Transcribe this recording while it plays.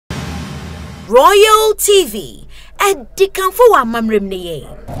Royal TV. Edikanfo wa mamrem ne ye.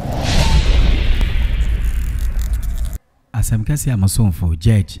 Asem Kese amasonfo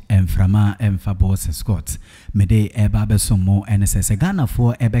judge Emframa Emfabos Scott mede eba besomo NSS Ghana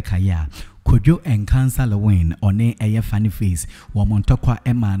for ebekaya Kojo and Cancer Lilwin one eye funny face womontokwa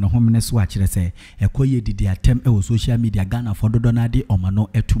ema no homene so akire se ekoye didi atem e social media Ghana for dodonade omano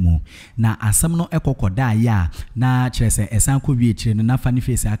etumu na asem no ekokoda ya na kire se esan ko wie kire no na funny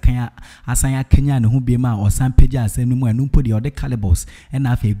face akan asan akanya ne ho bema osan page asem no mu anumpo de ode calibers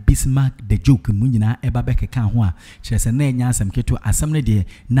na afa Bismarck the joke mu nyina eba bekeka ho a kire se na enya asem keto asem ne de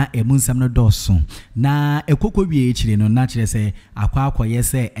na emunsam no doso na ekoko wie kire no na kire se akwa akoye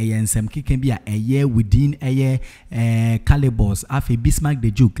se eyensem can be a year within a year calibers afi Bismarck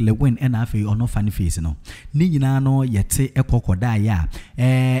the joke Lilwin and afi ono funny face no ni nyina no yete ekokoda ya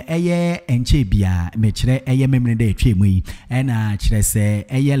eye enche bia mechire eye memne de twemu yi na kire se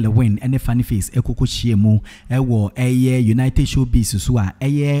eye Lilwin and funny face ekoko chiemu ewo eye United Showbiz so a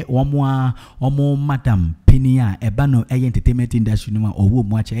eye omo madam Pinia ebano eye entertainment industry no owo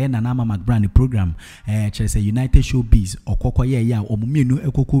mu ache na na mama brand program kire se United Showbiz okoko ye ya omumienu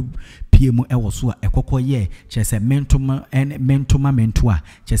ekoko piemu ewo so a ekoko ye chese mentuma mentua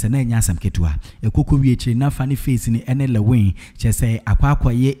chese na enya asam ketua ekoko wie chiri na funny face ni ene Lilwin chese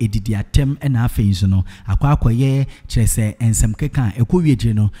akwa ye edidi atem na afenso no akwa ye chese ensam keka ekowie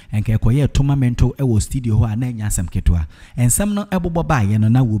chiri no enka ekoye toma mento ewo studio ho a na enya asam ketua ensam no ebobo ba ye no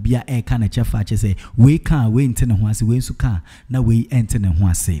na wo bia eka na chefa chese we kan we ntene ho ase we nsu kan na we entene ho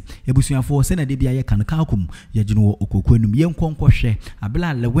ase ebusuafo se na de bia ye kan akum ye gino wo okoko enum ye nkonkohwe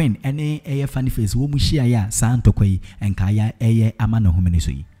abla Lilwin ene eye funny face wo mu hia ya santokwa yi enka ya eye ama na homene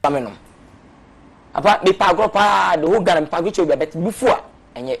so yi amenom apa me pagro pa de ho garam pagro che bet bufu a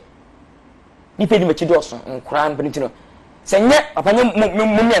enye ni pedi machi doso nkura mpeni no senye papa nye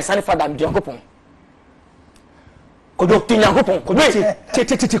mummi ansane fada mdi yakopon kodo tinya yakopon kodo ti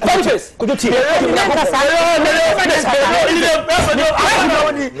kodo ti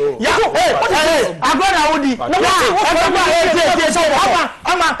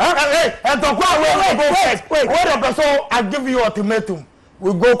I give you ultimatum.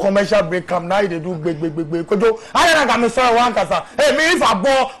 We go commercial break. Come now, they do big. Kodo, I don't know one kasa. Hey, me if I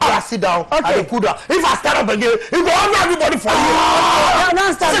ball, I sit down. Okay. If I stand up again, you go over everybody for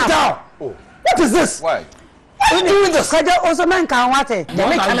you. Sit down. Oh. What is this? Why? Why are you doing this? Also, man can what it.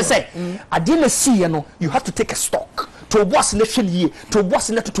 They can say, I didn't see you know. You have to take a stock to what's election year, to what's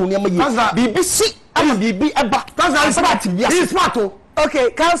elected to near year. BBC, I mean BBC. That's not smart. He's smart.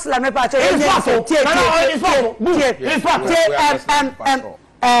 Okay, Councillor, me pa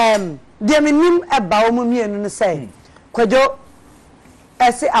dear minim eba omo mienu no say Kojo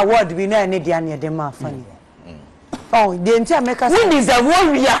ese award we na ne dia ne de ma fani oh the entire make us who is a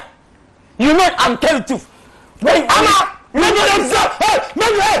warrior. You know I'm telling you when I'm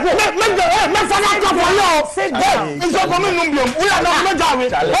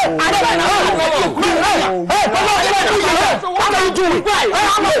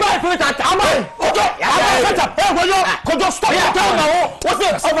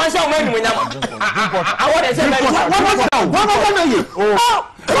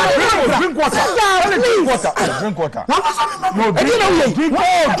Drink water.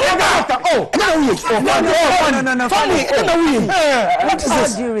 What is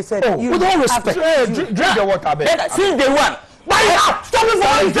this? With all respect, drink the water. Since day one. Stop it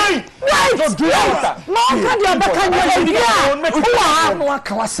for anything. Right. Just drink water.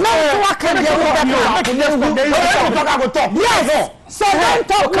 Yes. So don't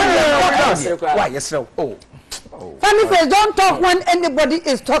talk. Why? Yes, sir. Oh. Funny face, don't talk when anybody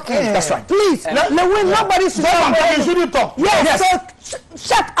is talking. That's right. Please, Lilwin, nobody should talk. You shouldn't talk. Yes. So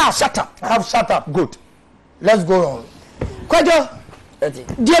shut up. Shut up. Have shut up. Good. Let's go on. Kojo.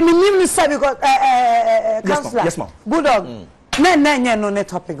 Dear me say because Councillor. Yes, ma'am. Good dog. No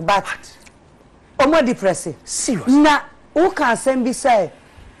topic, but omo depressing. Serious. Na who can send be say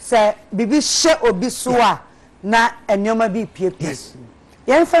bibi she obi so a na enyoma bi pie. Yes.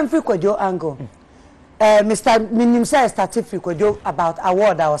 Yen fam free Kojo angle. Mr. Minim say started free Kojo about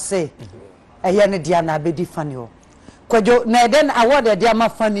award I was say. Ne dia na be di funny o. Kojo na den award e dia ma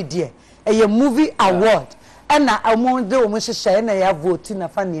funny die. A movie award. And na among the women share na ya vote na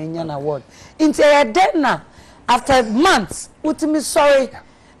funny enya award. Into a den na after months, ultimately sorry.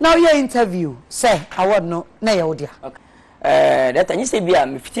 Now your interview say award no na ya odia. That you say be a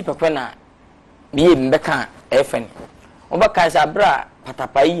 50% na be mbeka FN. Obaka is abra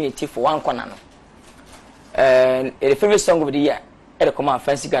patapai unity for one corner no. The favorite song of the year e come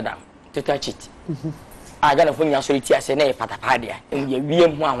fancy gada to touch it. I got a phone ya so it say na patapa dia. E ye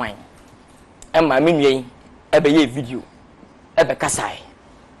wiem ho anwan. Emma minye ebe ye video ebe kasai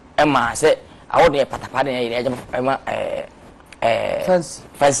Emma say I want the patapa de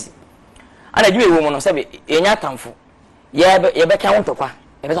fancy ana dwe wo mo no say enya tamfo ye be ka won tokwa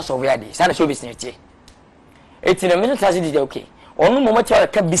ye be so via dey say na show business tie etino me class dey okay onu mo mati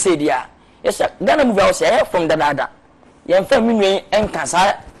ka bi say dia yes Ghana movie house e from dada ye mfa minwe enka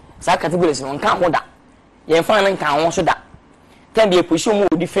sa categories no nka ho da ye mfa nka ho so da can be a position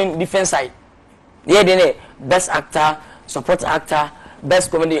different side yeah then best actor support actor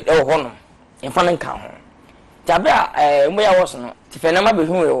best comedy e ho in fan nka ho tabia mo ya wo so no tifenama be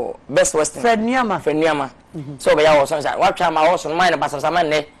hu best western Freniyama so be ya wo so say what try ma wo so no mind basa man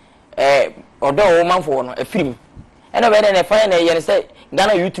ne odo wo man fo no a film and be then e fa na ye say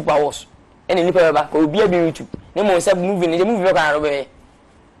Ghana YouTube awards any nipa ba ko obi abi YouTube ne mo say movie ne movie be kan ro be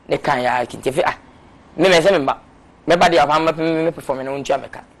ne kan ya kintefi me me say me ba me ba dia fa me perform na untia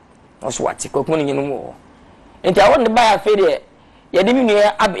meka oso wati kokun ni nyinu mo enti awon de ba ya fe de ye de mi nu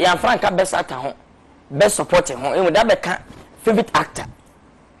ya franka best actor ho best supporting ho e mo da be ka favorite actor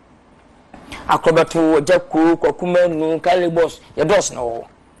akrobato jaku kokumanu kalibos ye dos no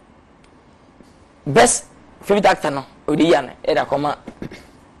best favorite actor no odi ya na e da koma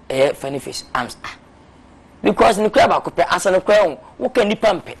funny face arms because ni kwa ba ko pe asa no kwa wo ka ni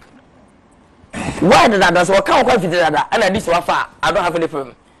pampe why did that so can confident that and this one far I don't have any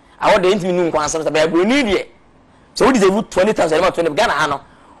problem I want the interview no kwan some say we need it so we deserve 20,000 about 20 Ghana ha no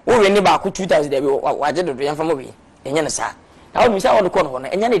wo we ni ba ko 2,000 dey wa je do yan famo bi enye ne sa na wo mi say wo ko no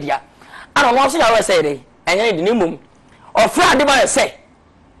enye ne dia ana no so ya we say dey enye ne mum ofra de ba say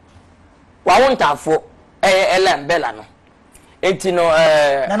wa won tafo elem bella no enti no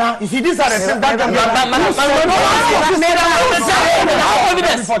Nana, you see, these are the things that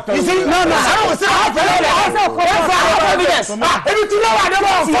evidence. You see, no, evidence. If you know what they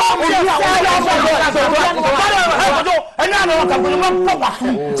want,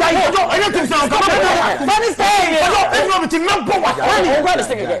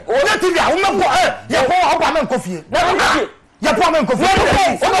 ya poa kofi ya poa kofi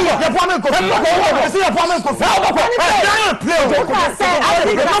see ya poa kofi I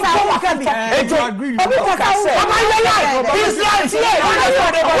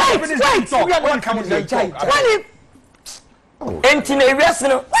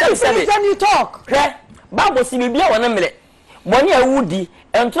Can you talk? Bible si bibia wona mele money awudi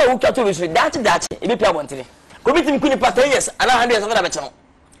ento awu kato be so dachi e be pia bontire ko bitim kuni pa 10 years ana 100 years na be che no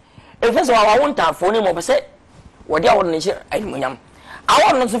e fe so wa wonta fo ni mo be se wodi awon ni che ai munyam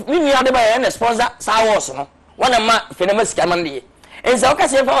awon no mi nua de ba ye na sponsor sa wars no wana ma fe na masika man de en se o ka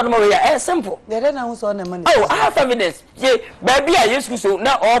se fa won mo we ya simple de na hu so na man oh I have evidence ye baby a yesu so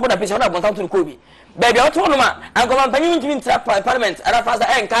na o bo na pese na bontan to ko bi baby o to no ma an ko man panyin ntimi ntra parliament ara fa sa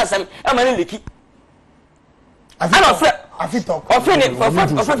en ka asem e ma ni liki ana fra afito ofre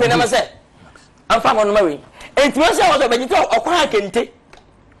na ma se an fa mo no ma we enti mo se wo so be jito okwa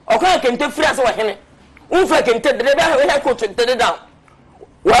kente free as wa hene unfa kente de ba we ko to down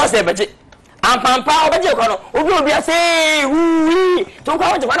wa se be ji ampampa obeje ko no obi ase hu to kwa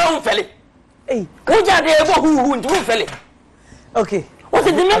wo na unfele ko ja de bo hu nti unfele okay what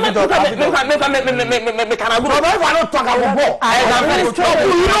is the name me kana gro no I don't talk about ball I am very strong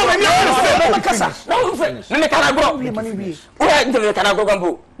you know when you kasa no unfele me kana gro o ya nti kana gro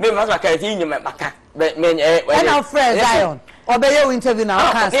gambo me ma so ka ti nyima maka me and our friend Zion obey you interview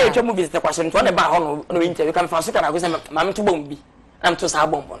now cancer eh twa movies te kwashe to na ba ho no interview kan fa so kana go say ma me to bom bi am to sa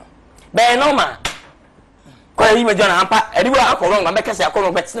bom no be no ma ko yi me jona ampa edi wa akoro ngam be kase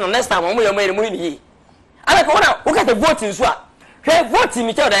akoro but no next time mo ye mo ni ala ko na wo ka te vote nso a hwe vote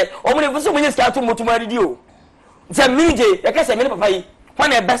mi che dai o mo ne so mo ni ska to motuma didi o se minije ye kase me ne papa yi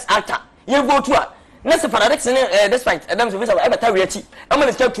when a best actor ye vote a next paradox ne despite adam so visa e beta we achi e mo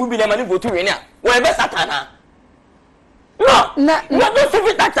ne ska 2 billion ma ni vote we ni a we best actor na no don't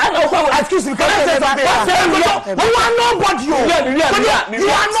fit that no excuse me can I say something you are nobody you are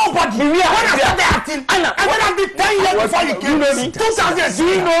nobody when I started acting and when I did 10 years before you came 2000 do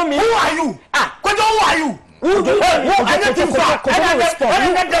you know me who are you who are you I get to start I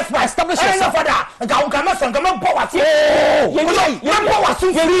get to establish yourself for that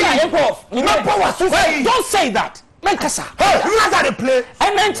don't say that man kasa you guys are the play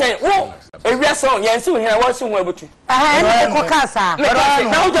I mention who area song yan si hina wa si hu abutu ko kasa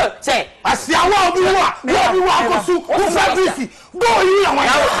now just say asiawa obi wa akosu who fabric go you and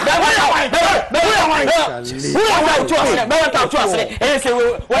who are to us eh say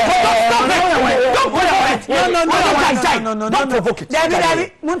don't put No. Don't provoke it.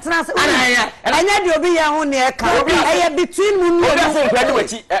 Daddy, Montana. I need to be your own air car. I am between Moon and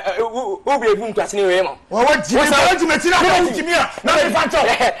graduate. Who be a room to anyway. What you want to make it up to me? Not a fanto.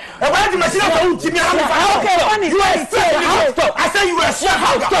 I want to make it up to me. Okay, funny. You are still house. I say you are still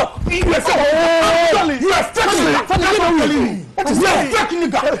house. You are still what is that?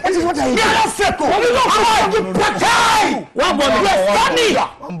 That is what I hear. One bomb. Funny.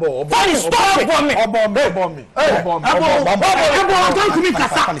 Funny. Stop for me. Bomb me. Don't give me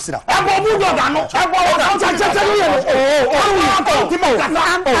kasa.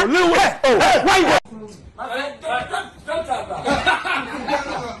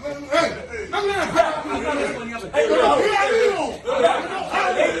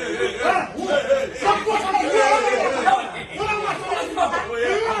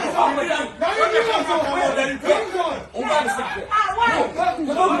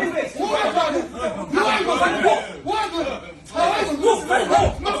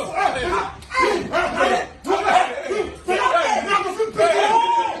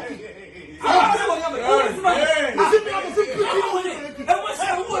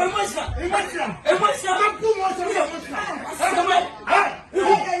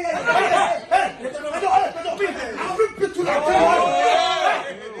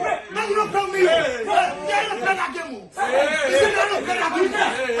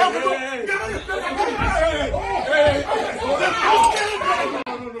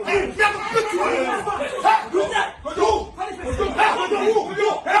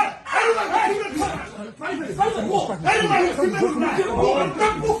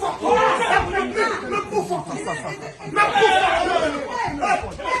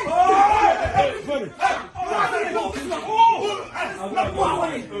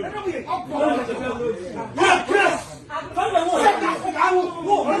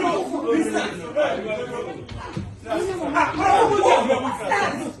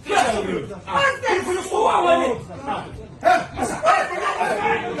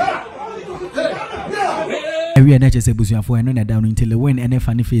 We are not just a bushia for another down until Lilwin and a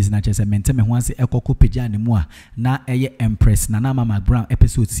funny face, not just a mentame once a coco pijani moa, na a empress, Nana Mama Brown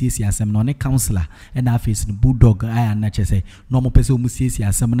episode CC Asem, non a counselor, and our face bulldog, I am not just a normal person who sees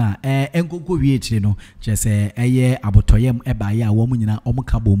Asem na, and go VH, no, just a year abotoyem ebaya, woman in a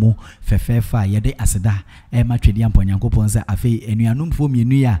omokabomo, fefa, yade asada, a matridian ponyanko ponza, a fe, and you are known for me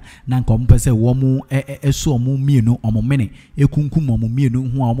near, nan compese womu, a so mu mino, or momene, a kunkum or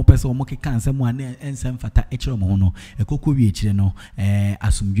mumino, who are more person moki cancer one and some fata. Mono e koko wiechire no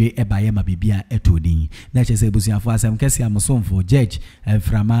asumdwe ebaye mabibia etodin na chese busuafo Asem Kese amosomfo judge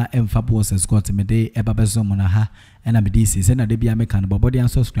frama emfabo Scott mede ebabezo mona ha na mede sise na de bia meka no bobody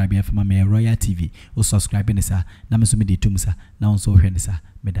and subscribe ya fama me Royal TV o subscribe ne sa na me so me de tumsa na on so hwe ne sa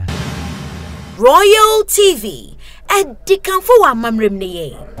meda Royal TV, and the Camfo Mamrem.